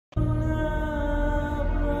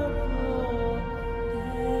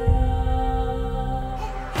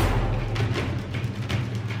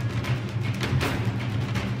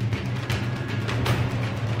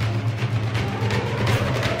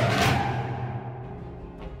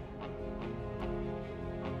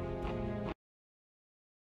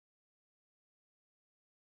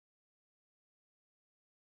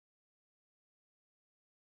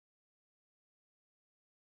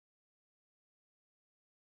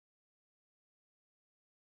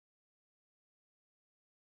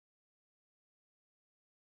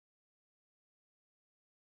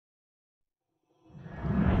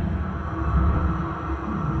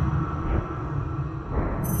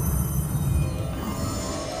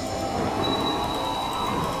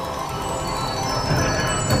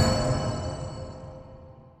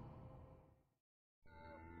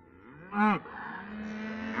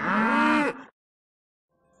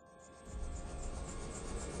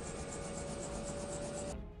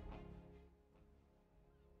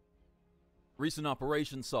Recent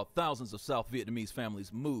operations saw thousands of South Vietnamese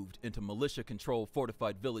families moved into militia-controlled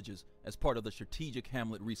fortified villages as part of the Strategic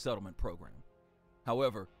Hamlet Resettlement Program.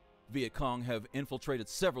 However, Viet Cong have infiltrated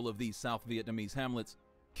several of these South Vietnamese hamlets,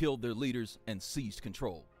 killed their leaders, and seized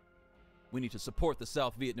control. We need to support the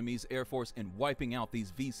South Vietnamese Air Force in wiping out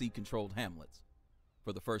these VC-controlled hamlets.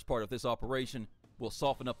 For the first part of this operation, we'll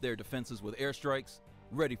soften up their defenses with airstrikes,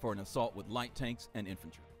 ready for an assault with light tanks and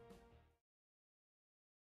infantry.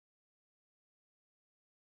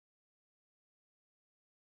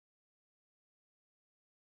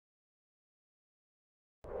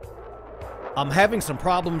 I'm having some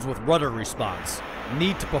problems with rudder response.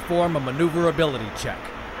 Need to perform a maneuverability check.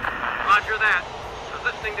 Roger that.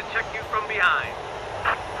 Positioning to check you from behind.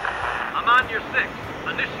 I'm on your 6.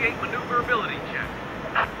 Initiate maneuverability check.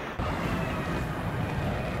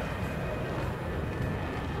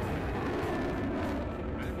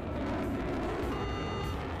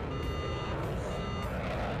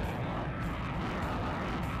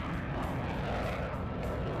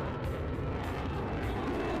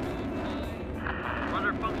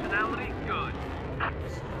 Rudder functionality, good.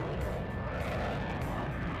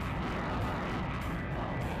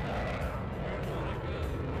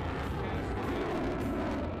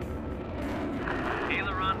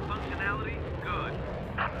 Aileron functionality, good.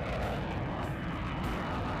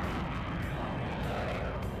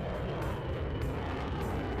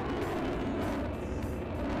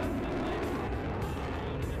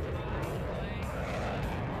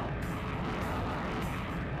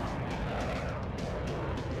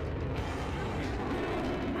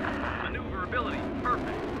 Maneuverability,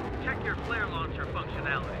 perfect. Check your flare launcher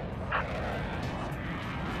functionality.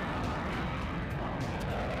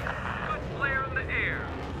 Good flare in the air.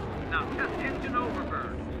 Now test engine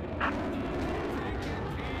overburn.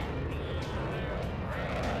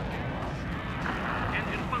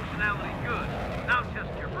 Engine functionality good. Now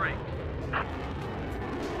test your brakes.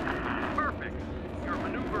 Perfect. Your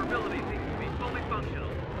maneuverability seems to be fully functional.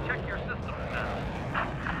 Check your systems now.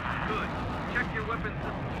 Good. Check your weapon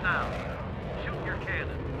systems now. Shoot your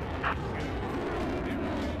cannon.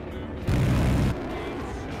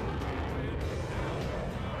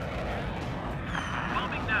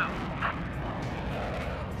 Bombing now.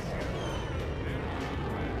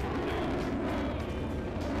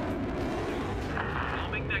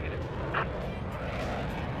 Bombing negative.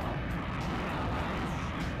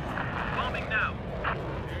 Bombing now.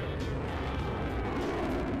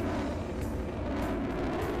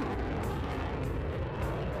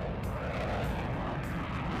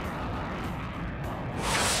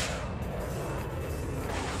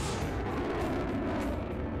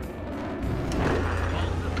 All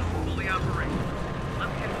systems fully operational.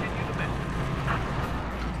 Let's continue the mission.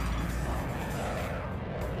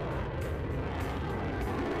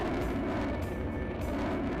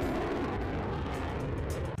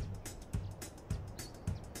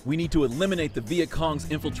 We need to eliminate the Viet Cong's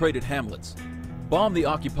infiltrated hamlets, bomb the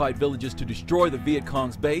occupied villages to destroy the Viet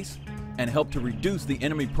Cong's base, and help to reduce the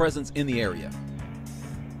enemy presence in the area.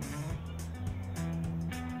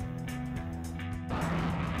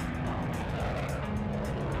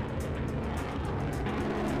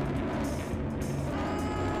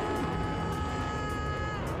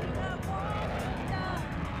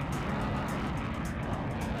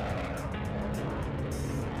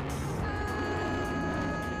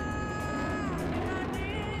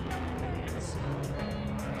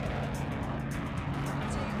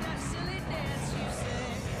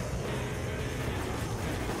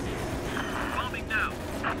 Bombing now.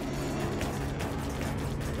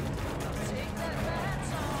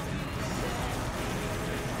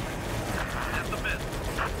 That's a miss.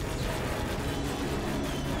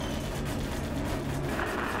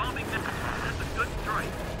 Bombing now. That's a good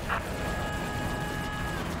strike.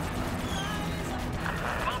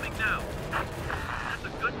 Bombing now. That's a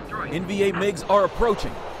good strike. NVA MiGs are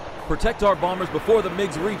approaching. Protect our bombers before the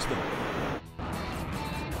MiGs reach them.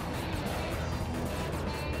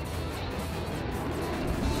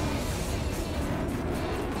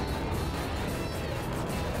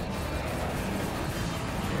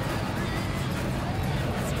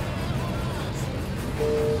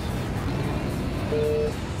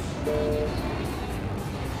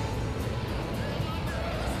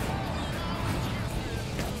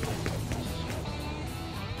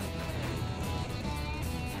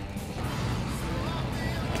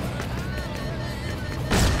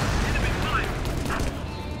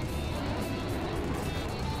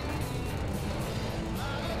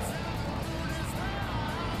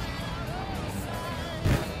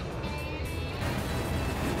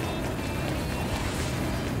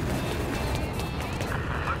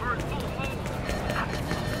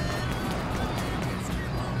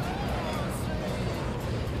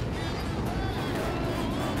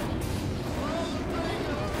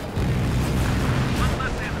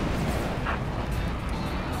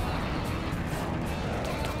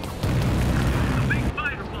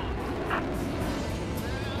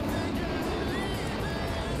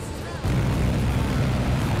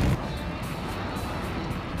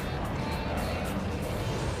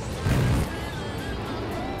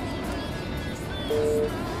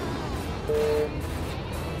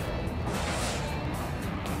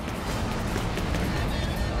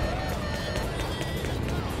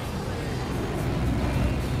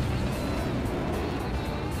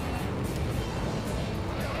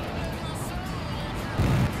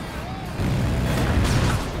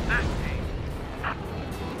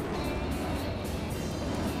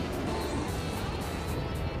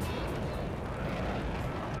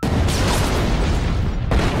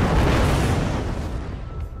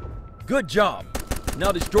 Good job.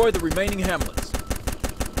 Now destroy the remaining hamlets.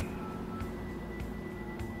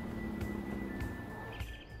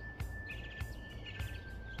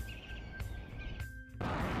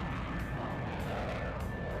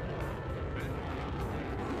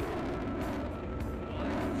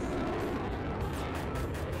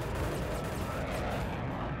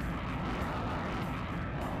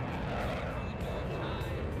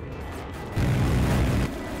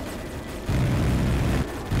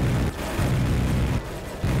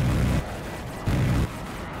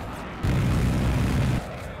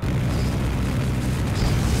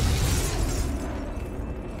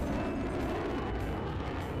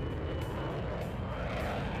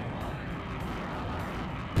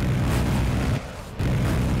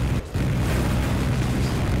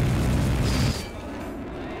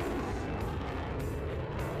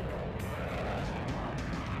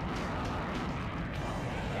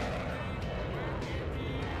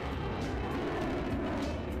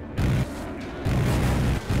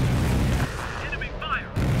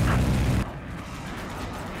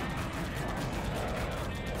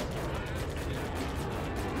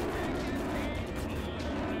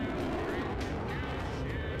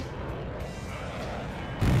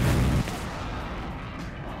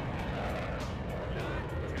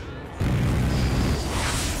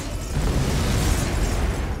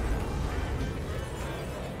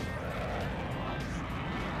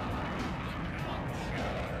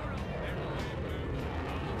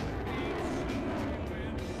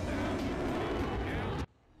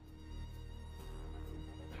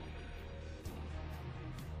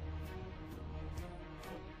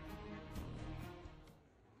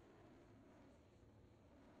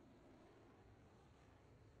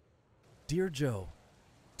 Dear Joe,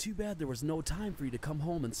 too bad there was no time for you to come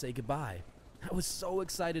home and say goodbye. I was so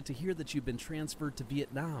excited to hear that you've been transferred to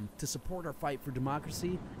Vietnam to support our fight for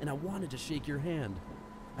democracy, and I wanted to shake your hand.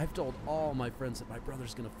 I've told all my friends that my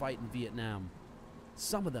brother's gonna fight in Vietnam.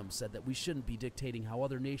 Some of them said that we shouldn't be dictating how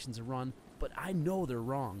other nations are run, but I know they're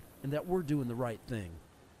wrong, and that we're doing the right thing.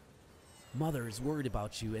 Mother is worried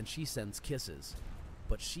about you, and she sends kisses.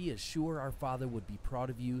 But she is sure our father would be proud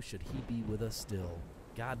of you should he be with us still.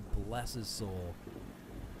 God bless his soul.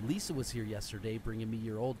 Lisa was here yesterday bringing me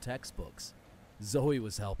your old textbooks. Zoe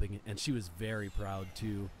was helping, and she was very proud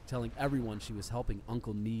too, telling everyone she was helping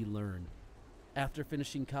Uncle Nee learn. After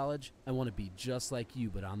finishing college, I want to be just like you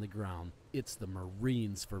but on the ground. It's the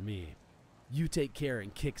Marines for me. You take care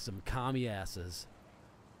and kick some commie asses.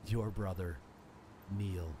 Your brother,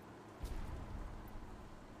 Neil.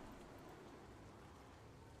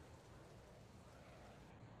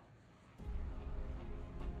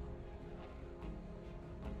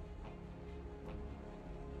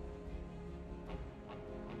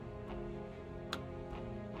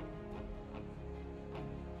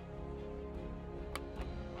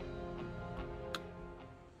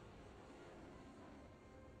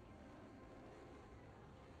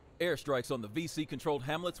 Airstrikes on the VC-controlled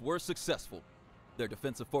hamlets were successful. Their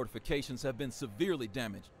defensive fortifications have been severely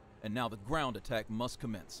damaged, and now the ground attack must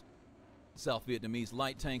commence. South Vietnamese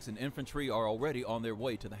light tanks and infantry are already on their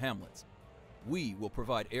way to the hamlets. We will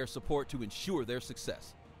provide air support to ensure their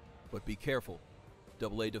success. But be careful.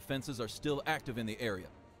 AA defenses are still active in the area,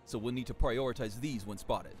 so we'll need to prioritize these when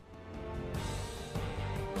spotted.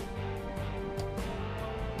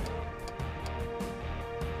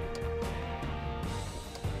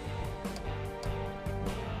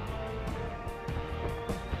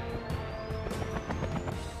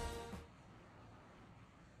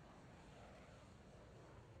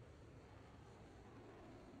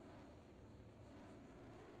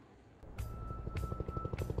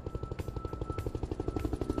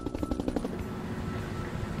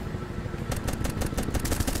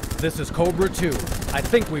 This is Cobra 2. I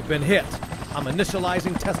think we've been hit. I'm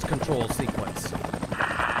initializing test control sequence.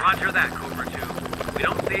 Roger that, Cobra 2. We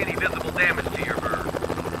don't see any visible damage to your bird.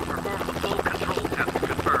 Perform the full control test to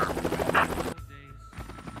confirm.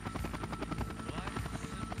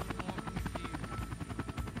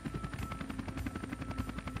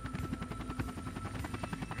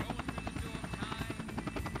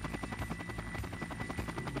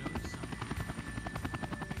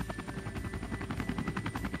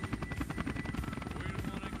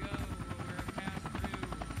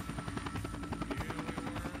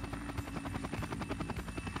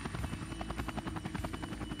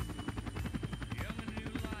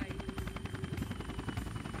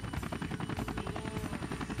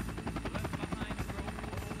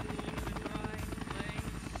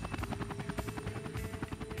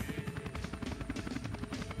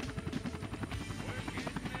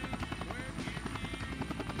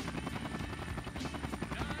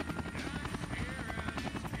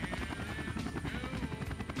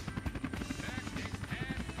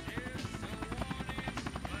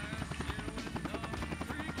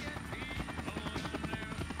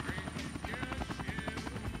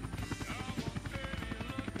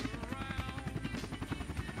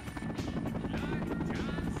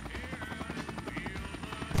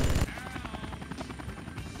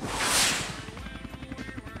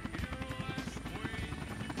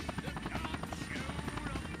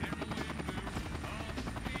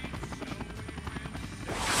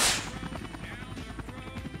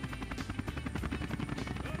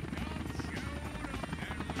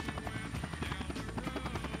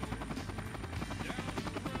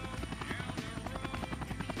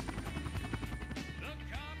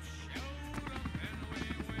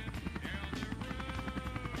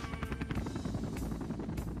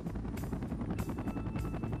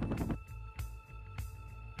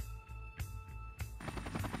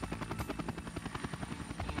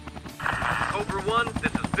 1,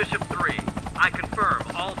 this is Bishop 3. I confirm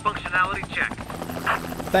all functionality checked.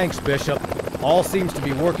 Thanks, Bishop. All seems to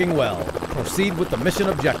be working well. Proceed with the mission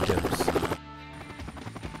objectives.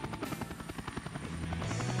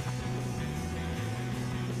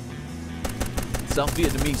 South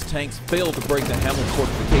Vietnamese tanks failed to break the hamlet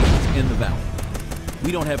fortifications in the valley.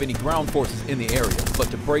 We don't have any ground forces in the area,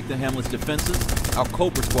 but to break the hamlet's defenses, our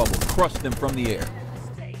Cobra squad will crush them from the air.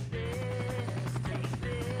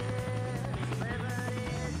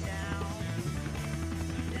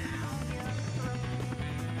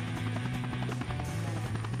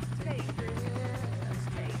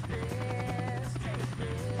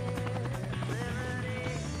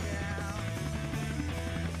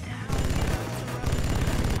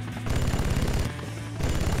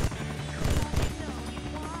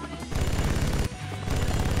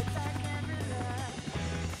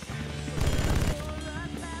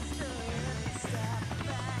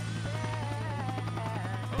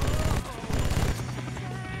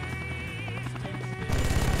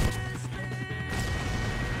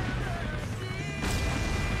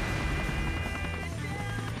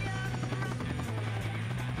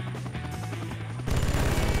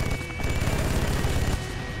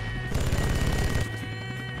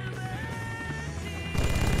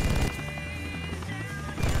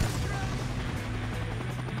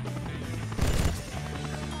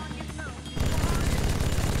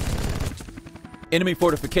 Enemy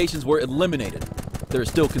fortifications were eliminated. There is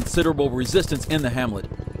still considerable resistance in the hamlet,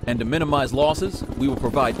 and to minimize losses, we will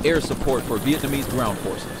provide air support for Vietnamese ground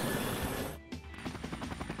forces.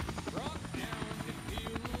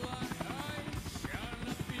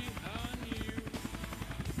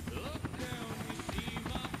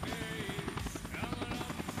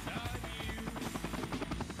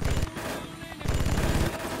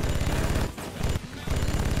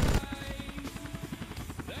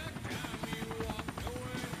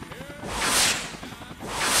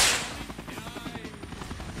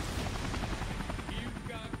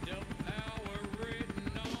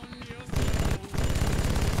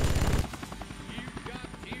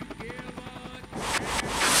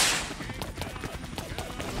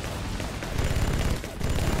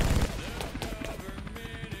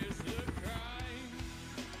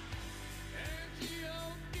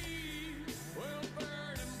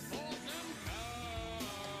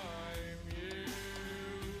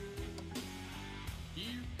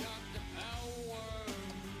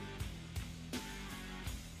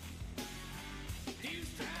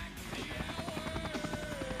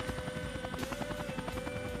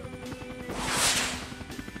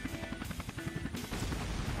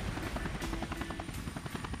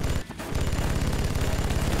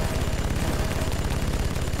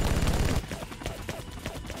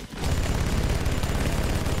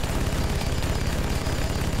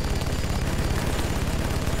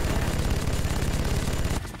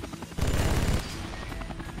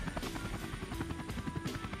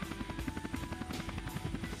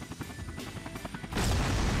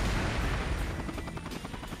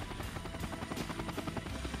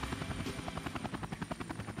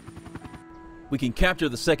 We can capture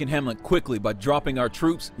the second hamlet quickly by dropping our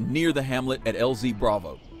troops near the hamlet at LZ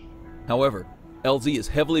Bravo. However, LZ is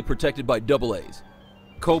heavily protected by AAs.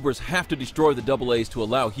 Cobras have to destroy the AAs to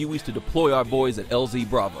allow Hueys to deploy our boys at LZ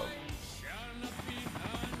Bravo.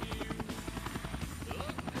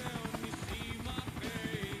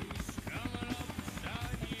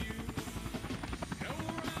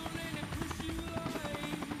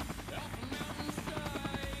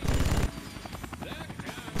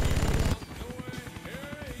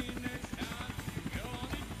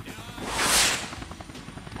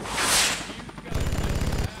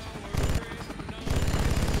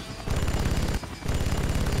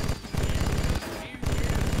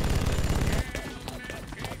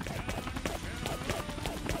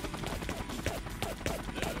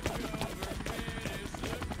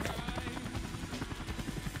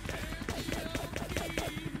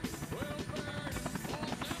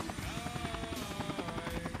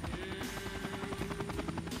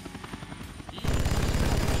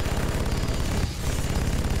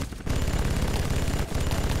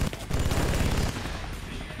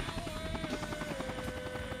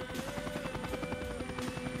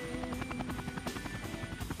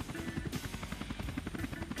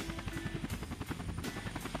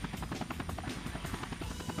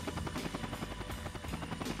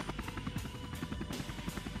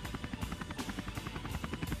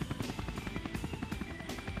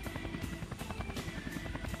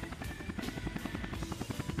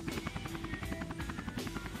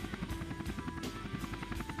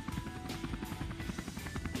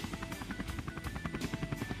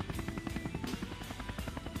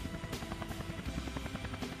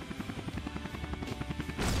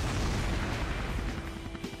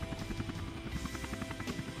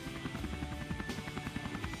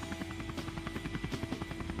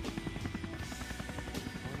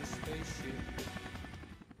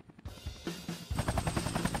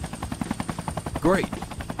 Great.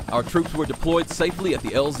 Our troops were deployed safely at the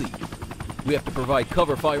LZ. We have to provide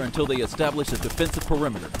cover fire until they establish a defensive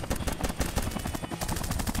perimeter.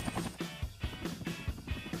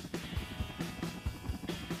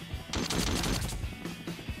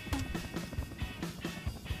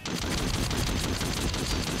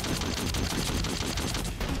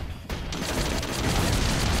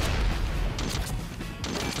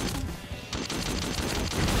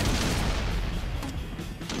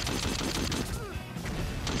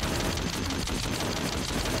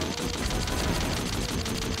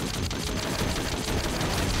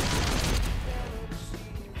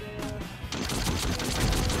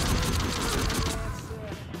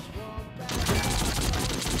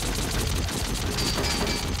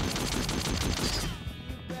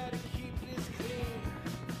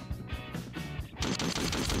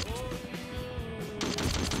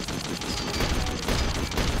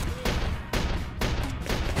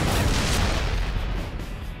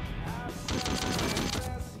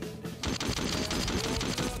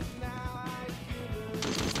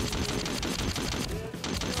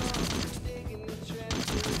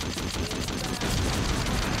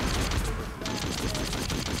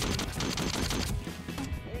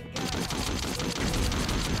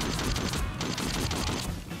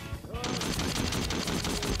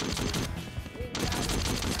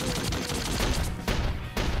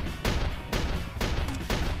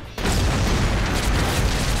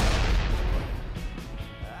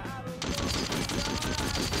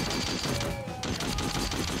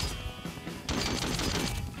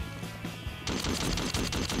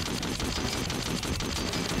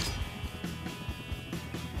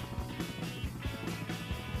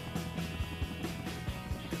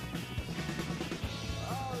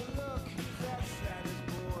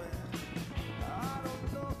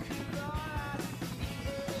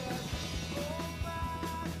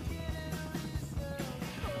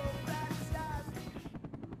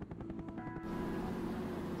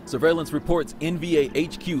 Surveillance reports NVA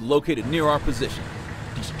HQ located near our position.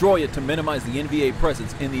 Destroy it to minimize the NVA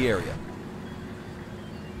presence in the area.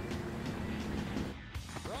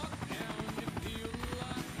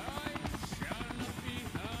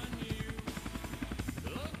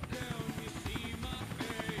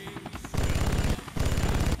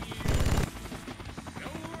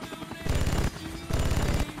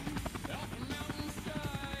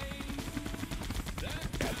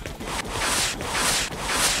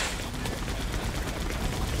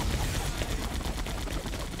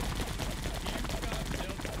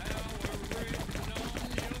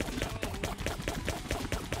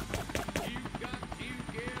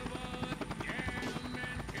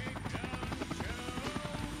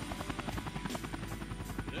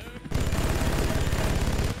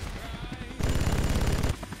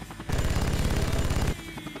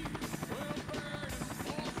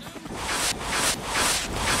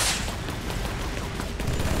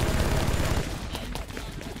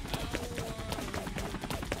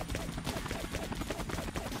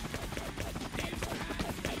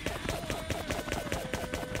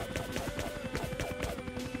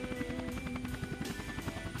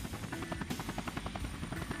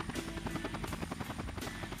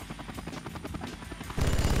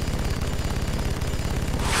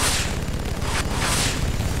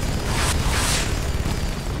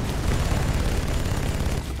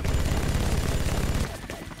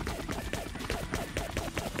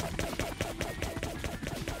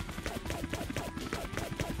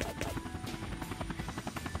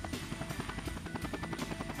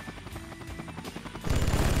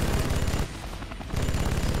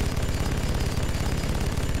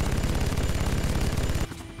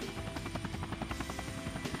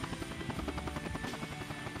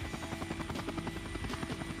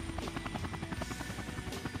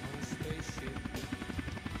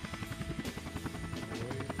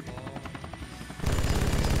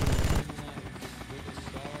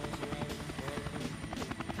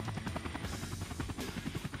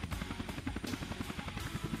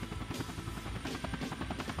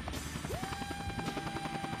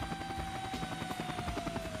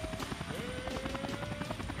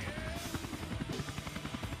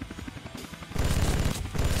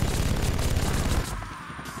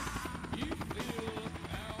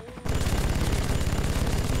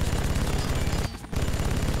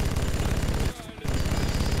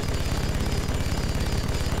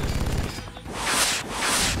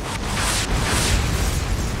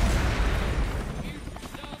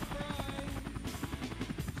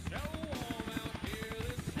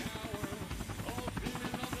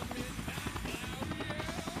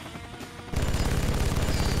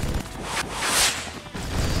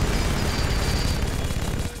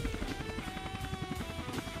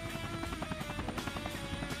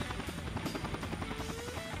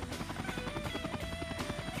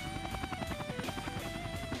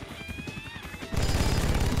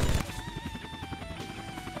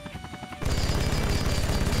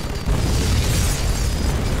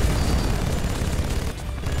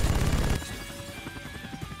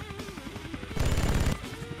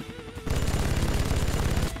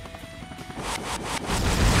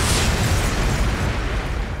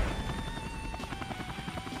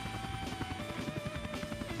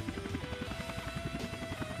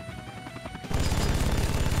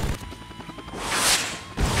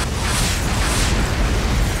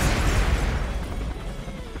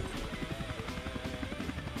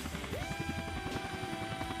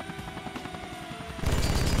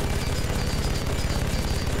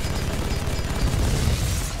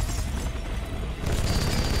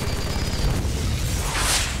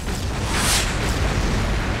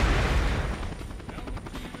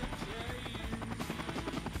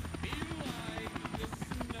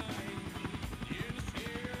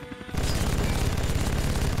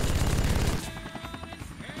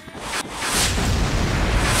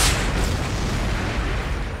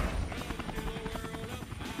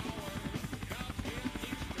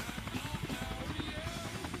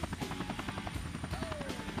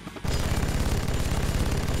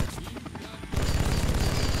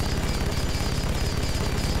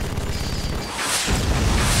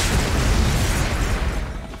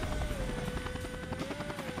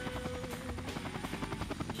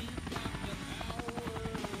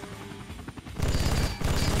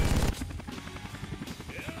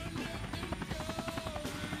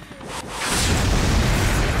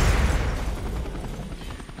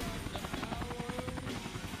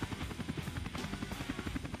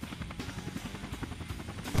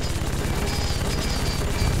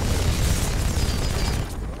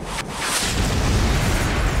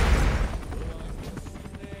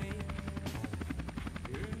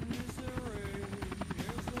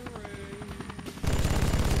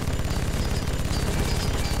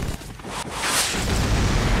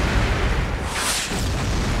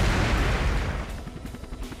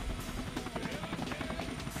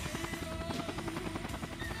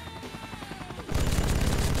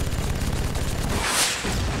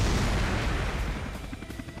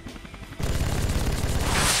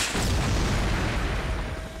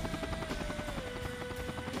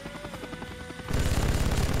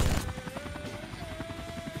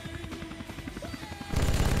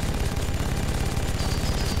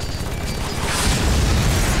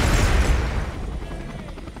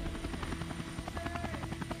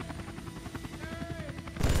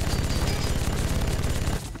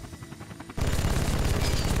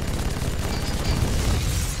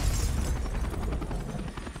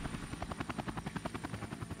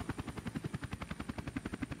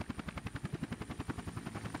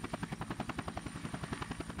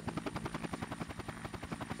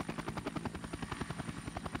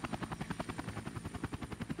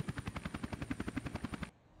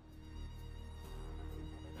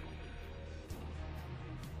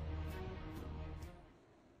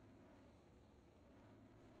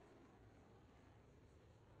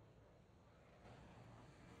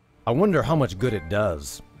 I wonder how much good it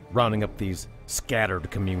does, rounding up these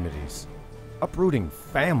scattered communities, uprooting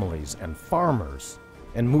families and farmers,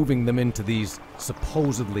 and moving them into these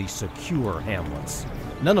supposedly secure hamlets.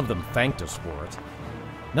 None of them thanked us for it.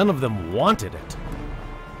 None of them wanted it.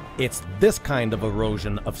 It's this kind of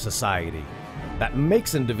erosion of society that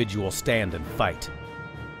makes individuals stand and fight,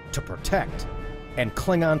 to protect and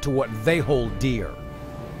cling on to what they hold dear.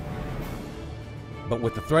 But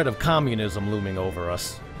with the threat of communism looming over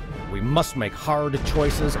us, we must make hard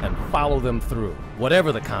choices and follow them through,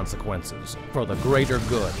 whatever the consequences, for the greater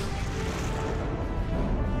good.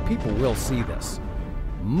 People will see this,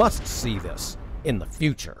 must see this, in the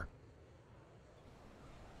future.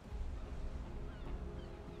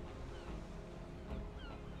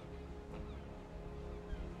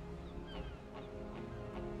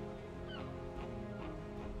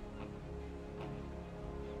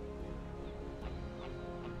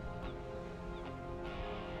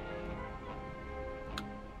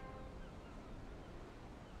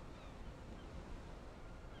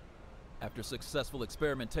 After successful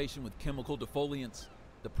experimentation with chemical defoliants,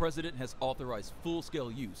 the President has authorized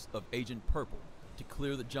full-scale use of Agent Purple to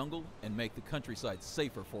clear the jungle and make the countryside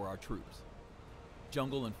safer for our troops.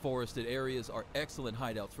 Jungle and forested areas are excellent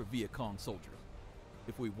hideouts for Viet Cong soldiers.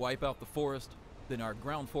 If we wipe out the forest, then our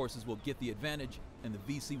ground forces will get the advantage and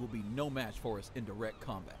the VC will be no match for us in direct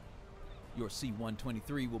combat. Your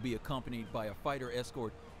C-123 will be accompanied by a fighter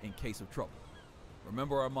escort in case of trouble.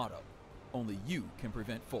 Remember our motto, only you can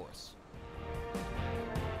prevent forests.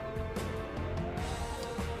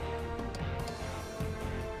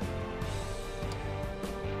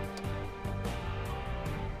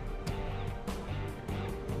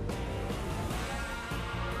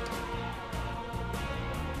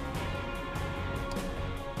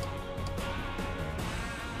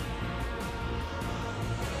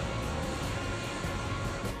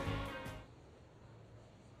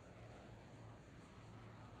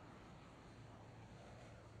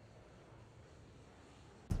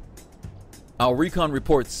 Our recon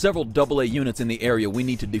reports several AA units in the area we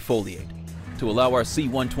need to defoliate. To allow our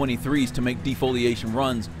C-123s to make defoliation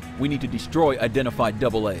runs, we need to destroy identified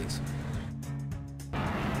AAs.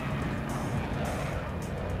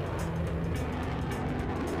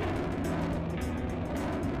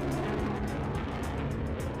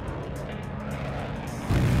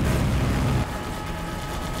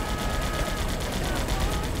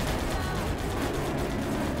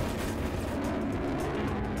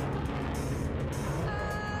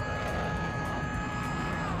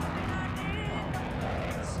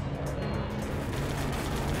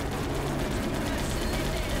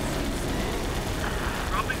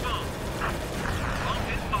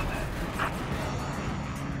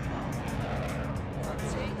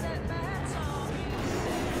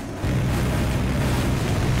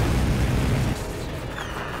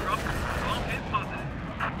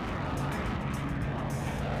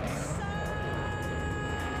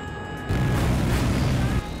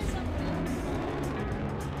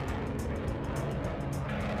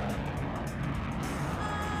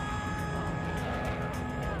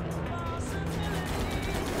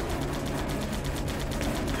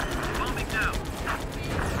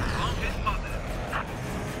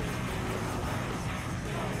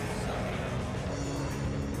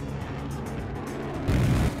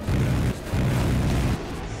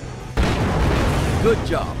 Good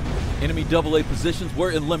job. Enemy AA positions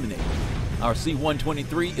were eliminated. Our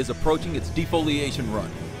C-123 is approaching its defoliation run.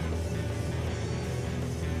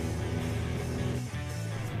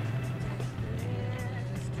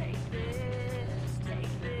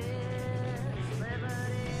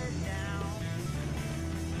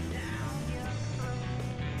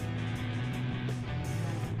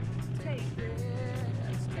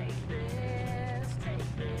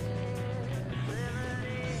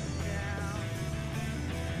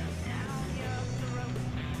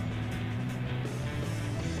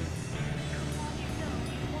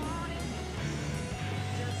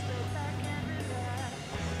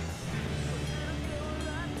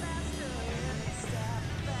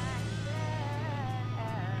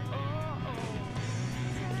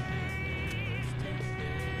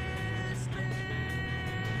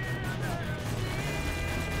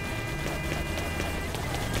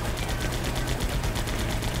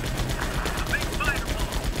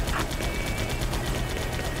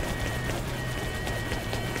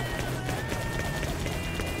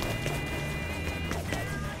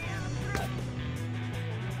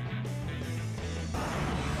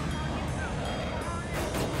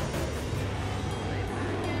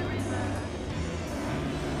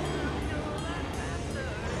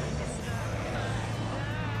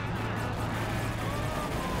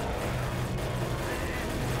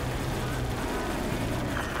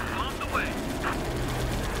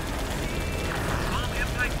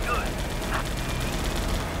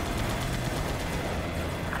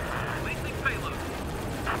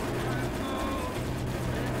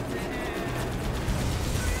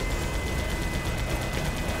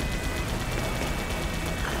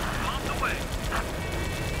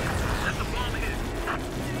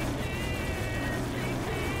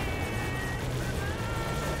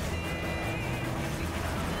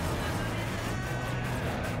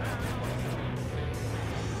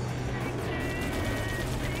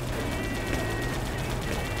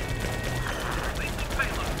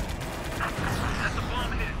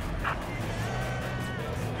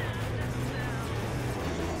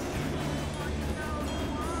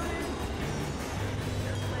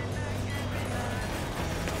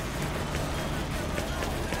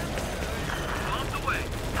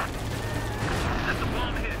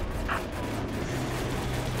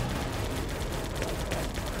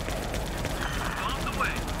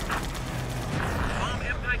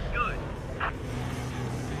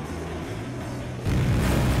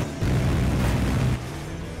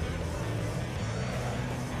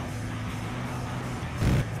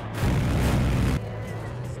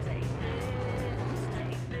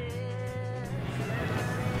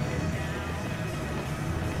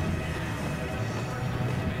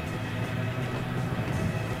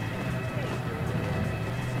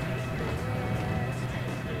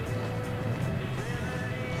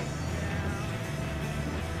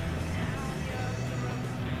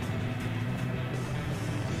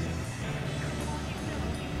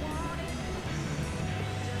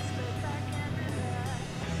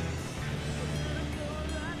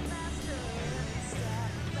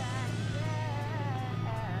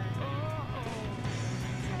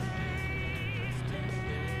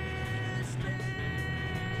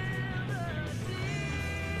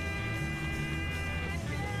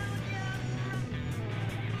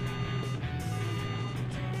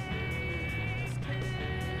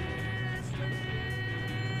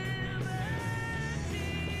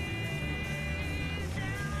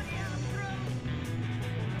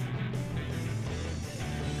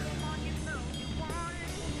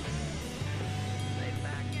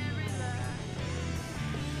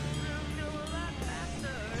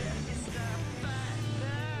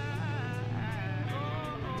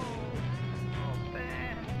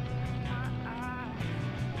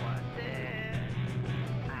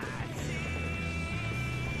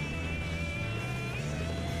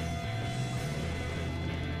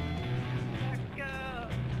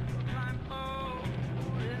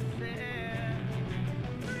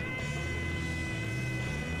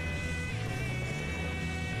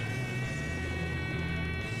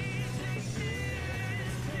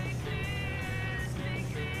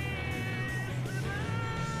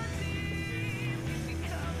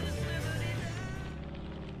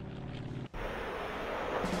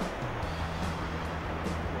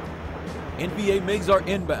 NVA MiGs are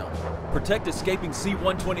inbound. Protect escaping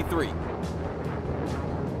C-123.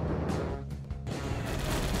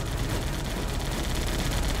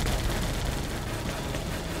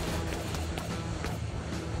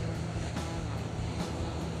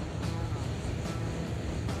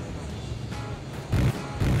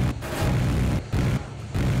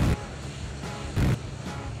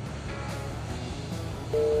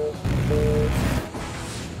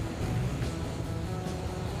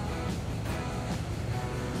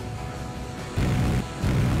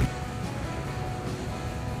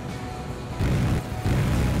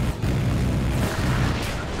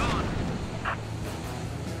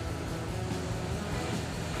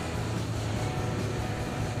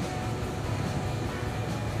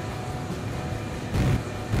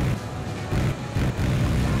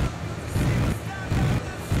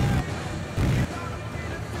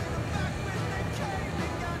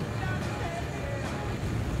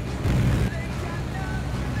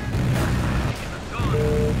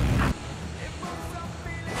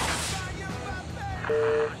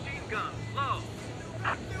 Machine gun, low.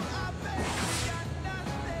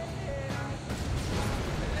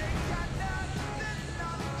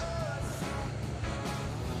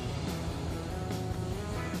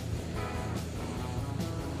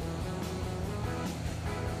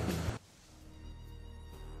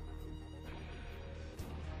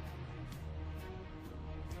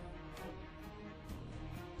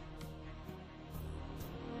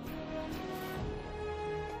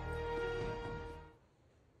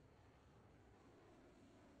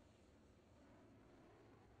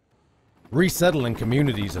 Resettling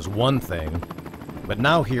communities is one thing, but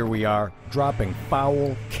now here we are, dropping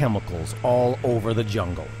foul chemicals all over the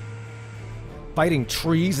jungle. Fighting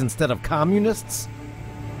trees instead of communists?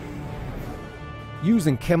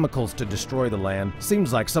 Using chemicals to destroy the land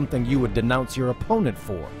seems like something you would denounce your opponent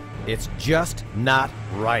for. It's just not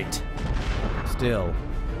right. Still,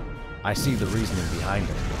 I see the reasoning behind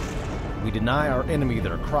it. We deny our enemy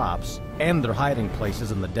their crops and their hiding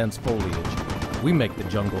places in the dense foliage. We make the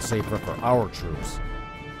jungle safer for our troops.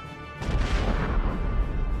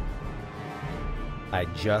 I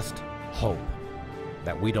just hope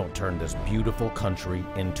that we don't turn this beautiful country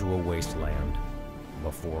into a wasteland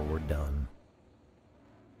before we're done.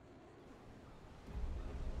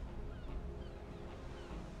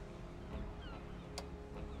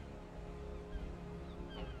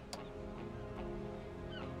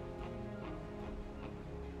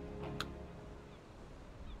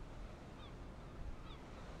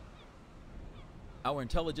 Our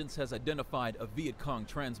intelligence has identified a Viet Cong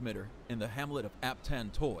transmitter in the hamlet of Ap Tan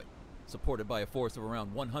Toi, supported by a force of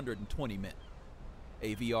around 120 men.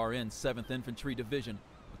 AVRN 7th Infantry Division,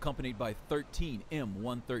 accompanied by 13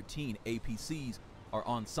 M113 APCs, are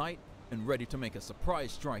on site and ready to make a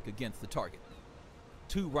surprise strike against the target.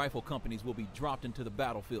 2 rifle companies will be dropped into the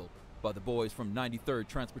battlefield by the boys from 93rd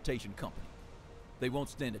Transportation Company. They won't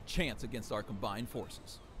stand a chance against our combined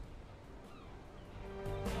forces.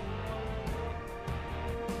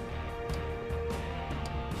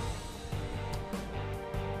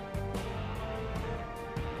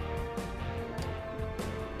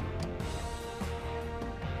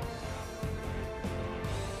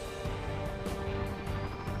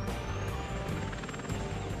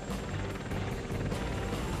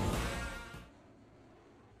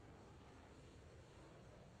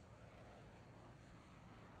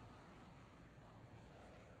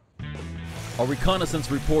 Our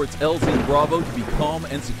reconnaissance reports LZ Bravo to be calm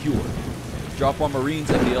and secure. Drop our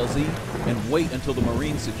Marines at the LZ and wait until the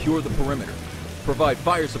Marines secure the perimeter. Provide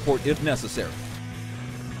fire support if necessary.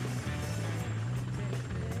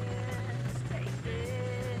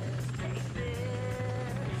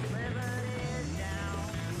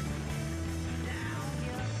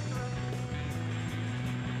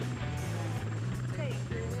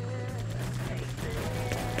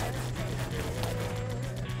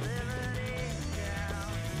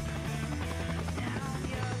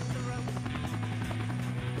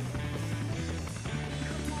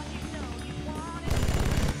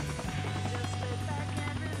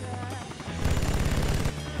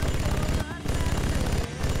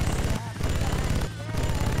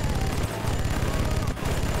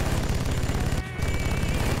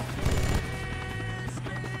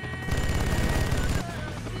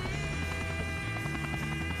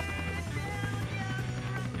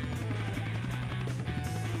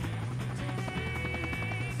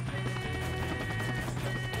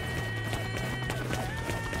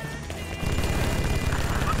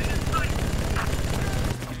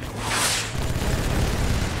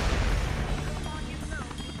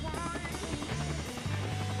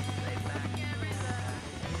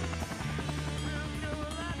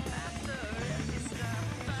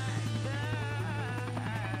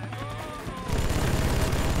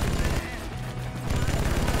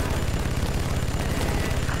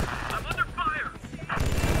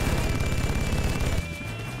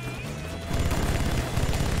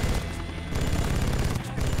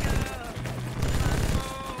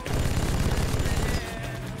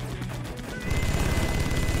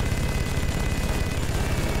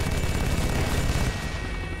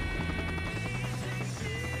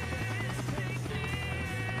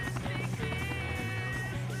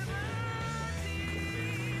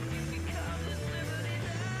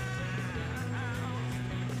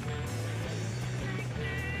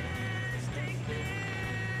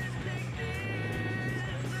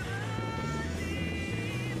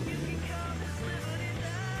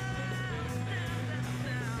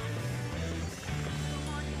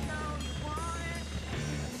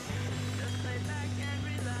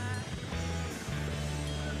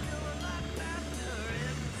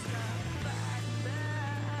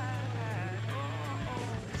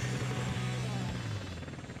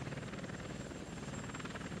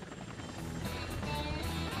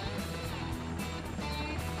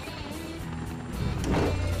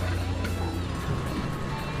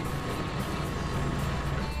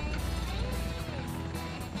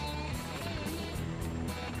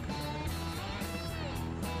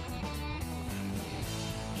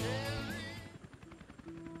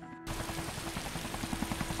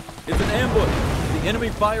 The enemy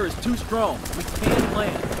fire is too strong. We can't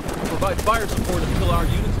land. Provide fire support until our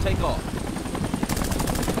units take off.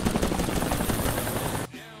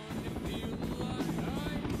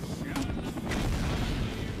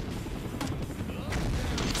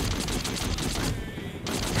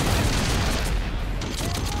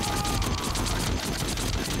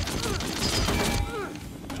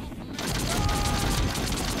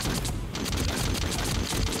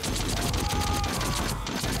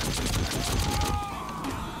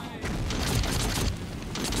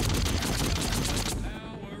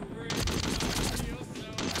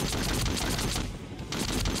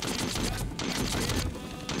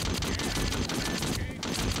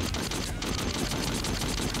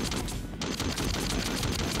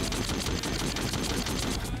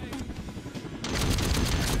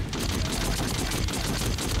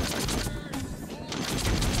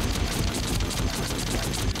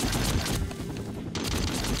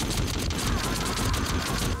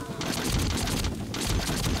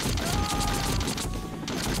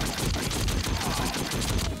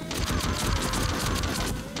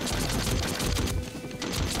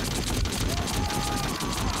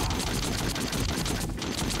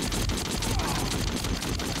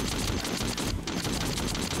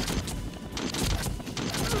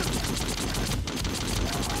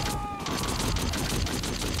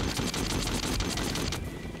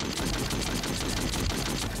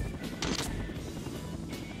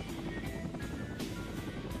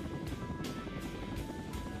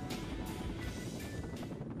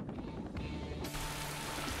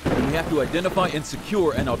 We have to identify and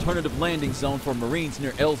secure an alternative landing zone for Marines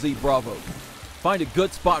near LZ Bravo. Find a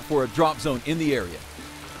good spot for a drop zone in the area.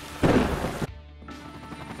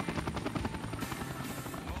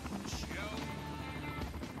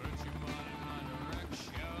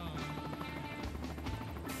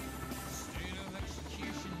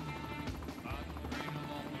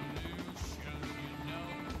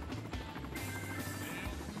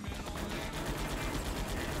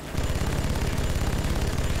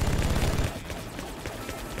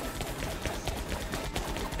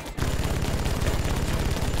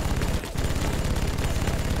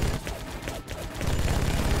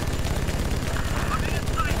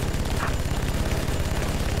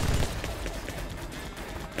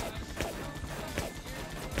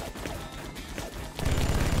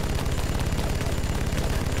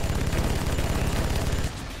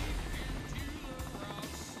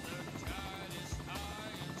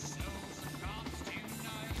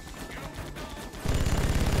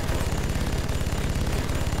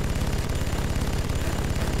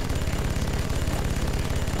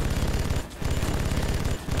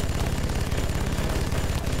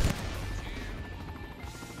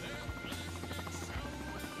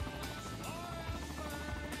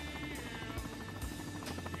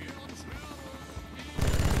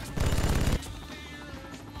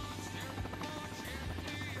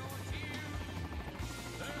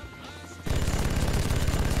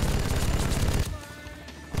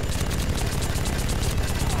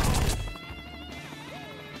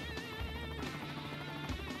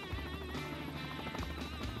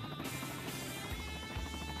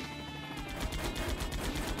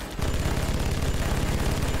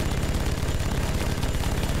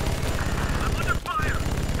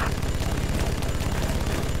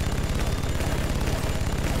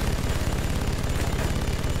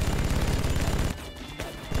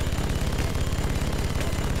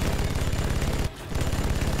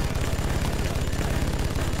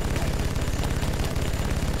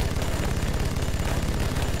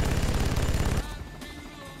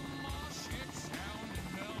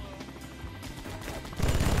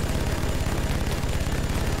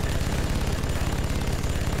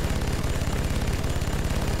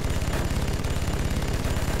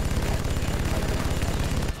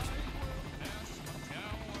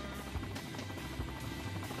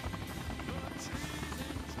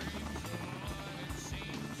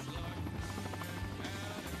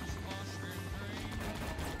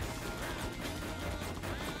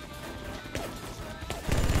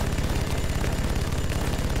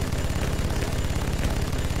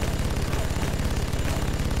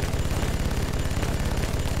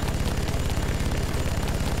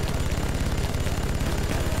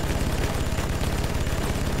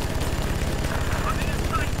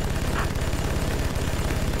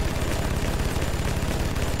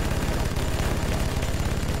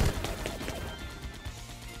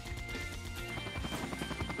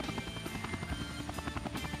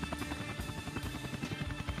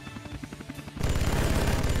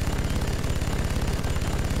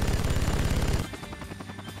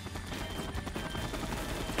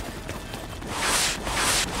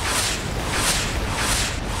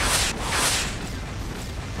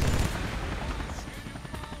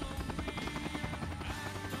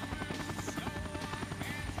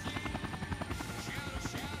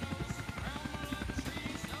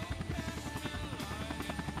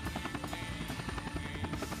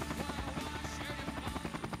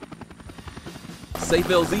 Safe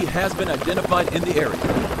LZ has been identified in the area.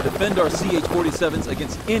 Defend our CH-47s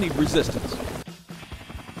against any resistance.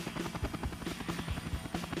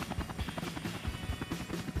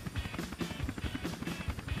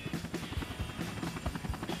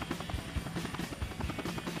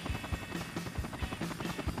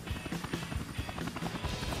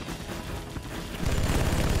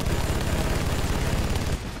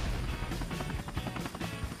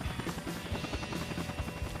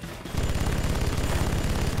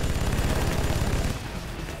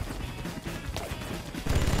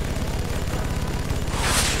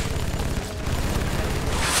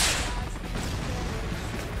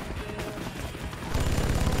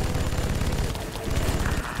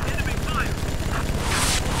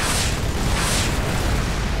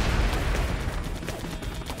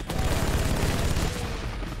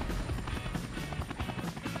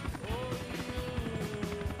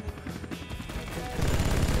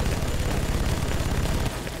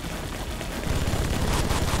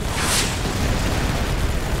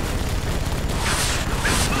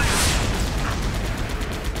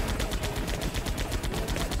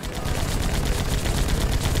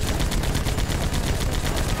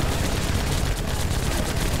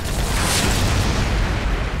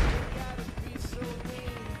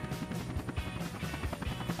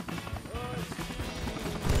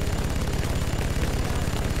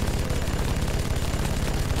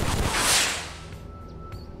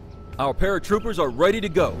 Our paratroopers are ready to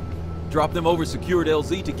go. Drop them over secured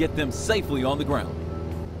LZ to get them safely on the ground.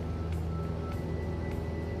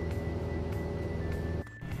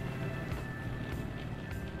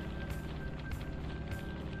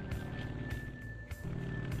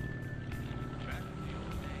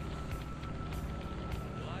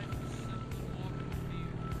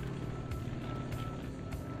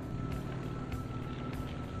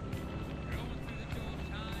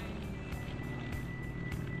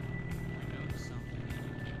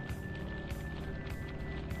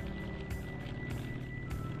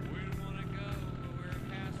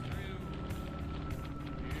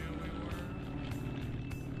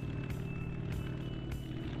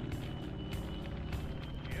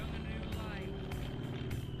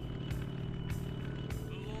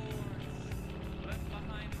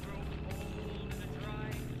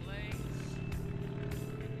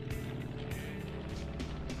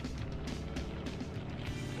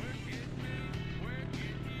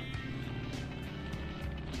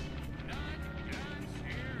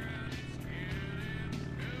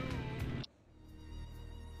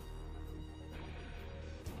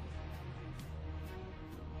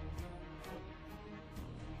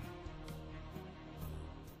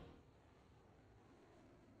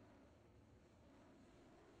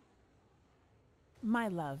 My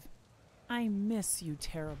love, I miss you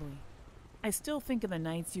terribly. I still think of the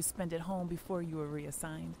nights you spent at home before you were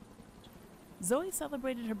reassigned. Zoe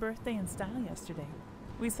celebrated her birthday in style yesterday.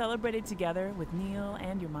 We celebrated together with Neil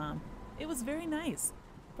and your mom. It was very nice,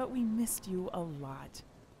 but we missed you a lot.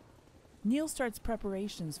 Neil starts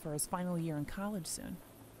preparations for his final year in college soon,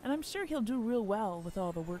 and I'm sure he'll do real well with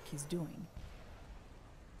all the work he's doing.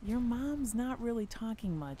 Your mom's not really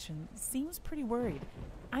talking much and seems pretty worried.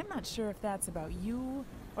 I'm not sure if that's about you,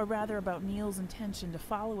 or rather about Neil's intention to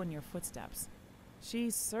follow in your footsteps. She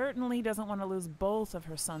certainly doesn't want to lose both of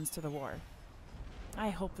her sons to the war. I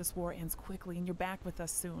hope this war ends quickly and you're back with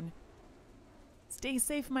us soon. Stay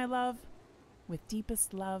safe, my love. With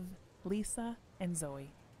deepest love, Lisa and Zoe.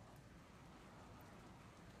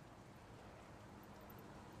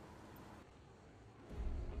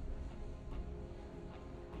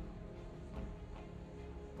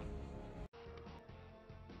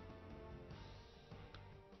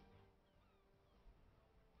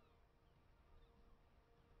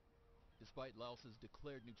 Despite Laos's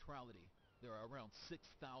declared neutrality, there are around 6,000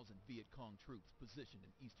 Viet Cong troops positioned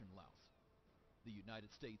in eastern Laos. The United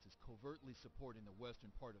States is covertly supporting the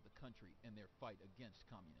western part of the country in their fight against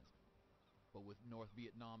communism. But with North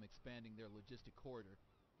Vietnam expanding their logistic corridor,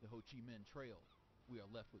 the Ho Chi Minh Trail, we are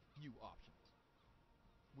left with few options.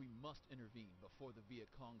 We must intervene before the Viet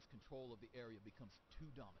Cong's control of the area becomes too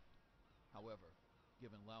dominant. However,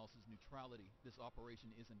 given Laos's neutrality, this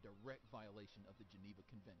operation is in direct violation of the Geneva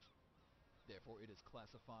Convention. Therefore, it is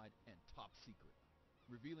classified and top secret.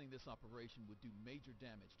 Revealing this operation would do major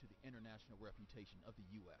damage to the international reputation of the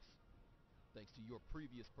U.S. Thanks to your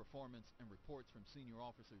previous performance and reports from senior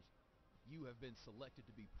officers, you have been selected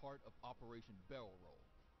to be part of Operation Barrel Roll.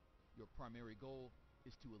 Your primary goal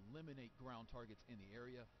is to eliminate ground targets in the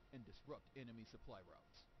area and disrupt enemy supply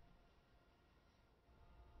routes.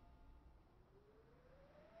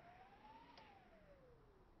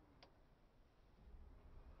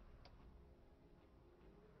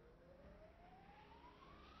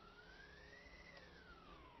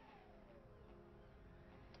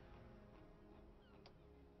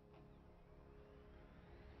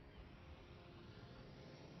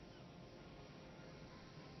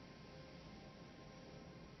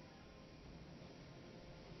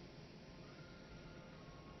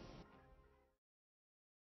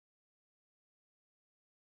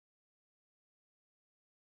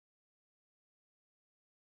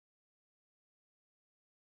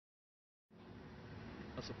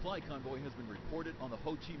 A supply convoy has been reported on the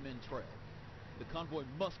Ho Chi Minh Trail. The convoy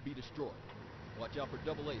must be destroyed. Watch out for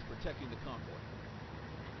double A's protecting the convoy.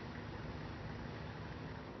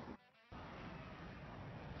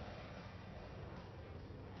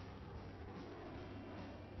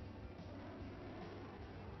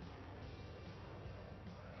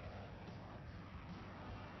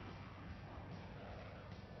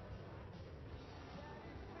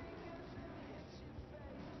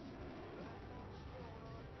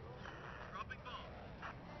 Dropping bomb.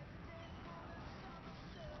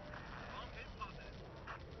 Bomb hit positive.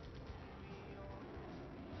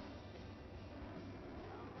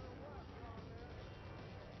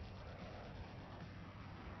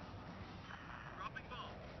 Dropping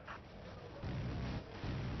bomb.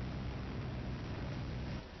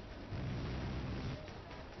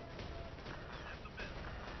 Just a miss.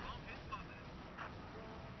 Bomb hit positive. Bomb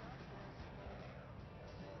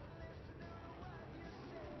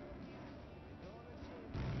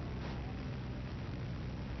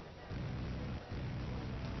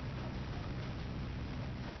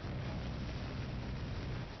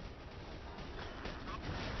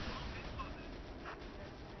hit positive.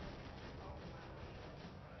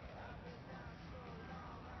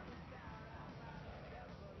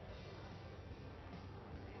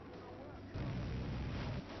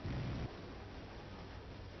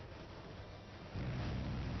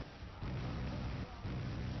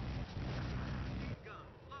 Gun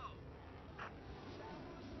low.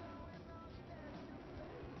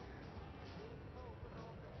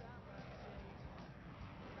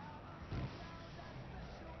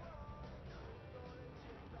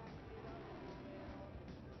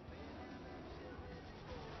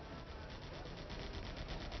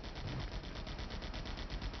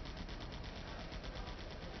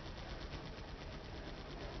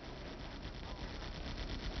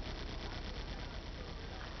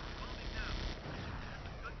 Bombing down.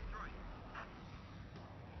 That's a good strike.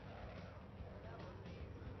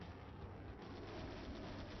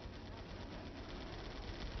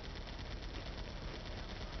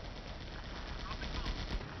 Dropping bomb.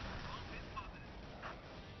 Bomb hit positive.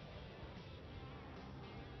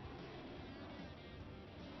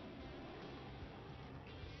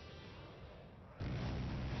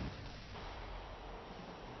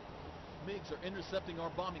 MiGs are intercepting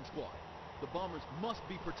our bombing squad. The bombers must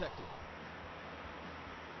be protected.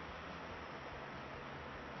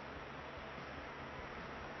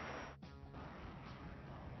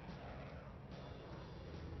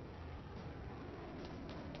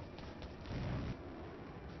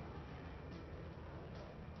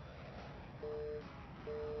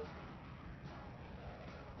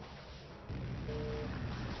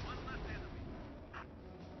 One less enemy.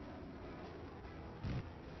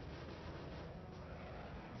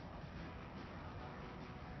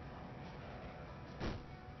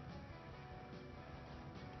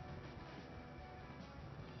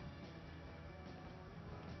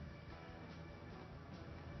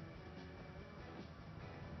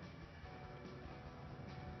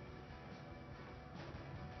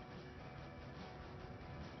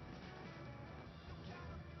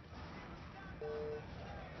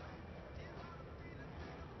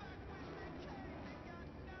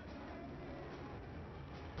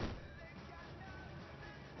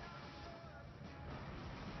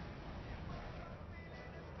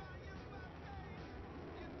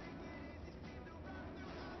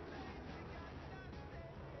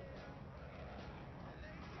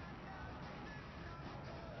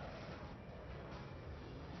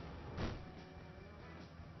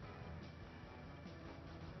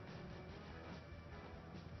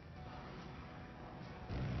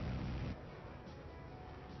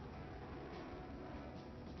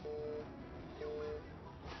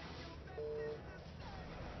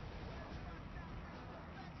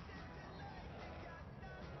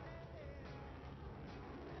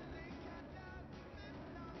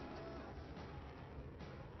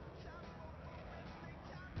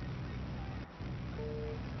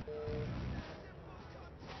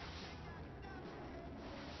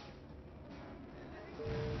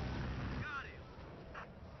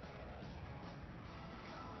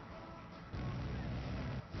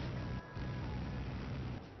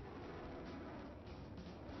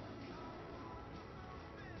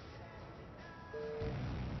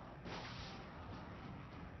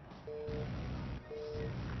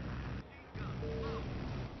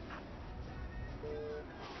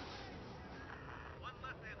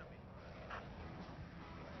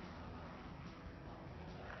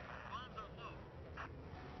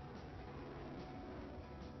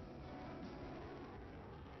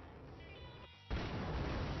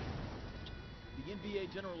 The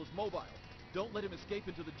NVA general is mobile. Don't let him escape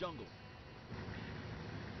into the jungle.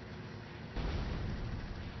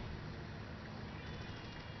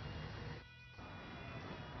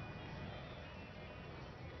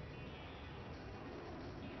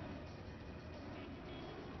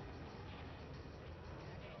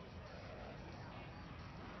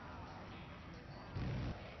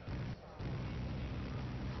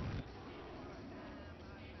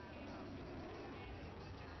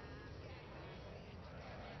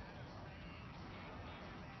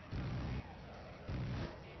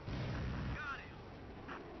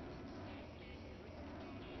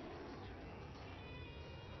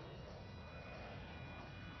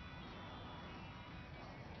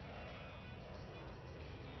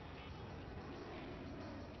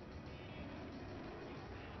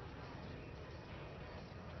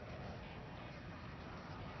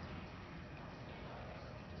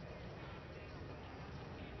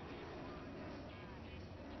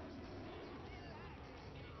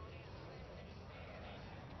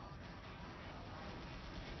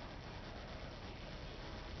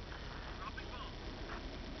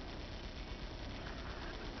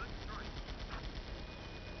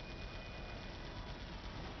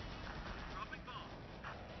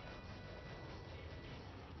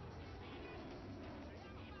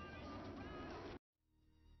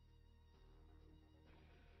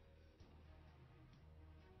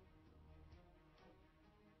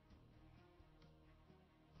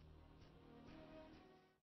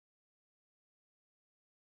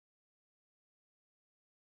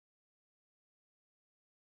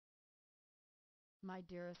 My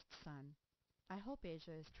dearest son, I hope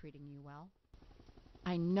Asia is treating you well.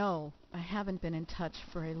 I know I haven't been in touch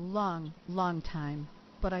for a long, long time,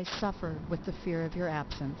 but I suffer with the fear of your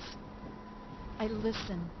absence. I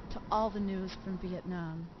listen to all the news from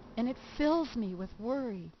Vietnam, and it fills me with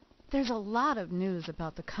worry. There's a lot of news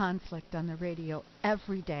about the conflict on the radio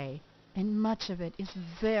every day, and much of it is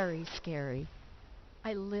very scary.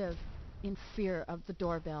 I live in fear of the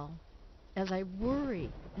doorbell, as I worry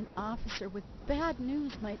an officer with bad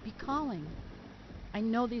news might be calling. I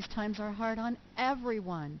know these times are hard on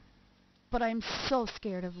everyone, but I'm so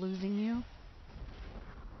scared of losing you.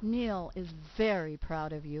 Neil is very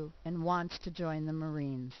proud of you and wants to join the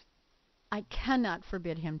Marines. I cannot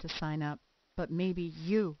forbid him to sign up, but maybe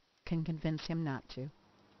you can convince him not to.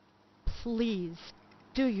 Please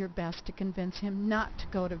do your best to convince him not to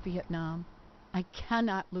go to Vietnam. I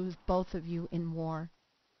cannot lose both of you in war.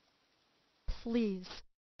 Please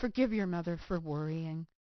forgive your mother for worrying.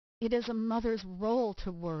 It is a mother's role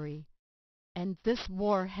to worry, and this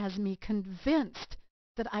war has me convinced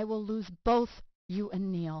that I will lose both you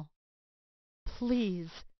and Neil. Please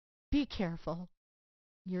be careful.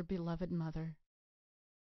 Your beloved mother.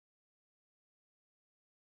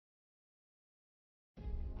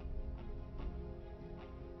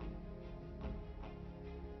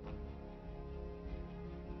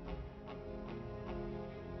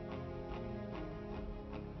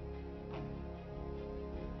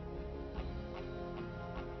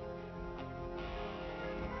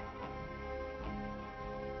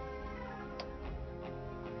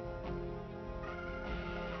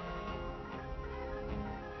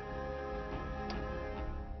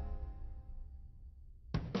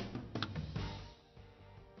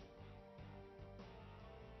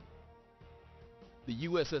 The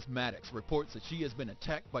USS Maddox reports that she has been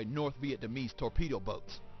attacked by North Vietnamese torpedo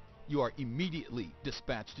boats. You are immediately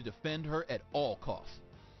dispatched to defend her at all costs.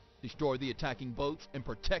 Destroy the attacking boats and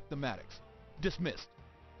protect the Maddox. Dismissed.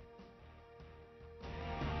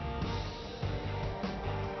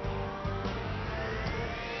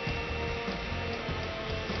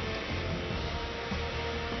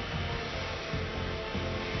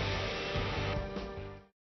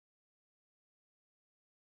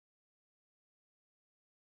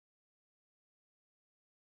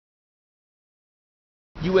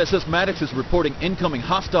 USS Maddox is reporting incoming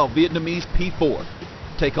hostile Vietnamese P-4.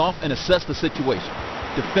 Take off and assess the situation.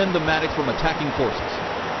 Defend the Maddox from attacking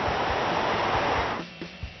forces.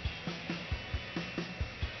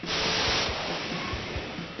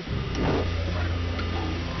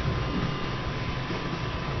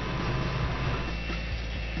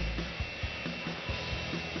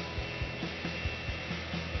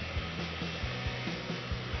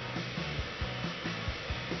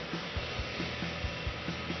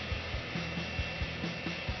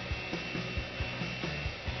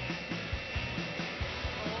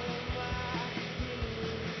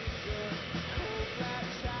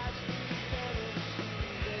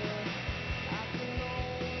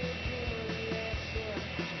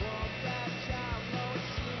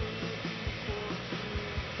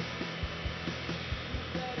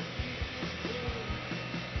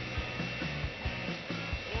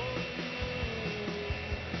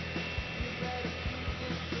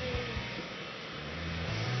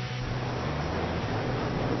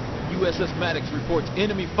 USS Maddox reports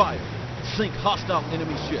enemy fire. Sink hostile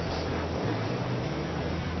enemy ships.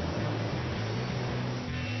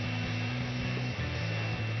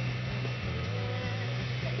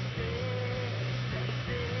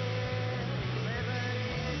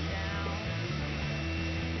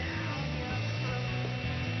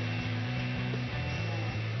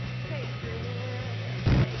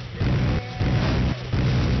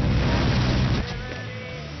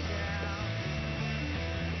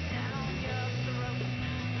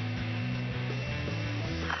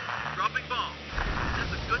 Dropping bomb.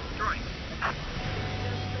 That's a good strike.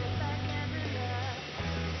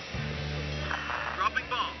 Dropping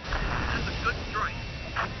bomb. That's a good strike.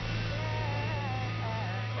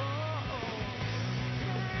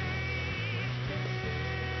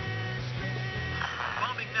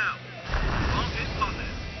 Bombing now. Bomb hit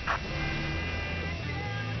positive.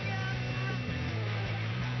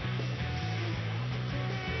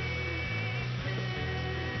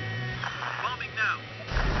 Bombing now.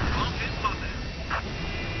 Bomb hit positive.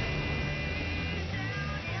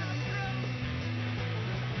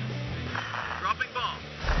 Dropping bomb.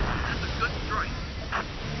 That's a good strike.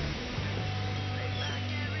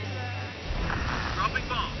 Dropping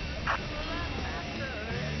bomb.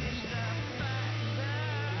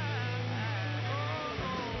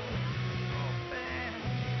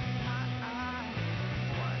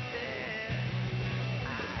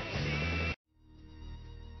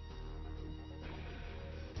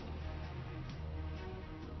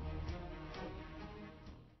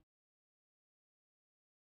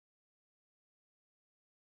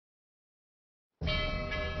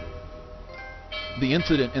 The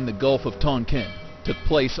incident in the Gulf of Tonkin took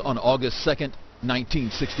place on August 2nd,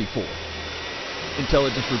 1964.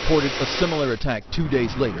 Intelligence reported a similar attack 2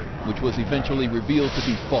 days later, which was eventually revealed to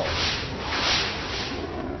be false.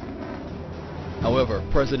 However,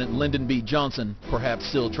 President Lyndon B. Johnson, perhaps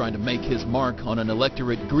still trying to make his mark on an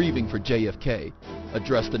electorate grieving for JFK,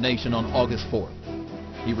 addressed the nation on August 4th.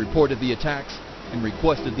 He reported the attacks and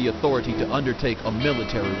requested the authority to undertake a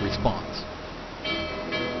military response.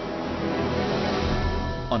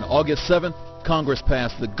 On August 7th, Congress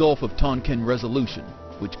passed the Gulf of Tonkin Resolution,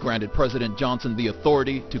 which granted President Johnson the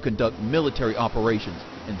authority to conduct military operations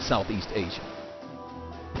in Southeast Asia.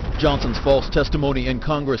 Johnson's false testimony in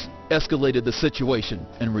Congress escalated the situation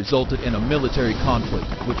and resulted in a military conflict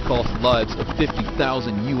which cost lives of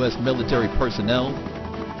 50,000 U.S. military personnel,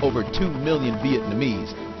 over 2 million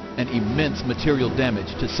Vietnamese, and immense material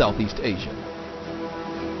damage to Southeast Asia.